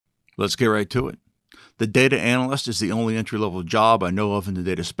Let's get right to it. The data analyst is the only entry-level job I know of in the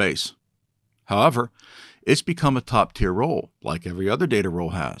data space. However, it's become a top-tier role, like every other data role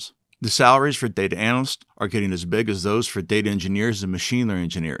has. The salaries for data analysts are getting as big as those for data engineers and machine learning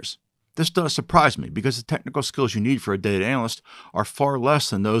engineers. This does surprise me because the technical skills you need for a data analyst are far less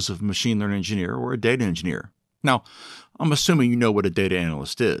than those of a machine learning engineer or a data engineer. Now, I'm assuming you know what a data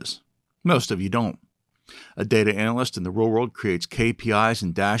analyst is. Most of you don't. A data analyst in the real world creates KPIs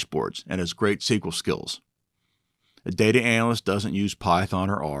and dashboards and has great SQL skills. A data analyst doesn't use Python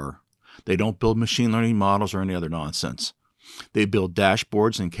or R. They don't build machine learning models or any other nonsense. They build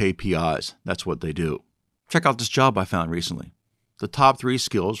dashboards and KPIs. That's what they do. Check out this job I found recently. The top 3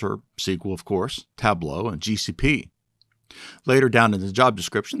 skills are SQL, of course, Tableau, and GCP. Later down in the job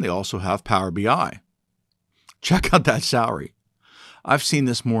description, they also have Power BI. Check out that salary. I've seen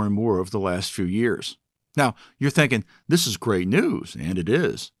this more and more over the last few years. Now, you're thinking, this is great news, and it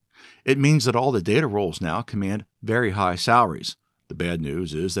is. It means that all the data roles now command very high salaries. The bad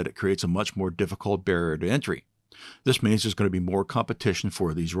news is that it creates a much more difficult barrier to entry. This means there's going to be more competition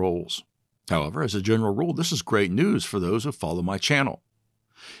for these roles. However, as a general rule, this is great news for those who follow my channel.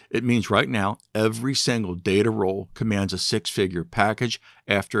 It means right now, every single data role commands a 6-figure package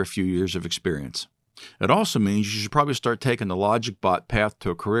after a few years of experience. It also means you should probably start taking the logic bot path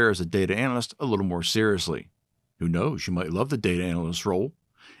to a career as a data analyst a little more seriously. Who knows, you might love the data analyst role,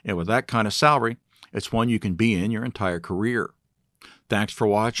 and with that kind of salary, it's one you can be in your entire career. Thanks for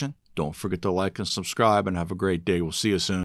watching. Don't forget to like and subscribe, and have a great day. We'll see you soon.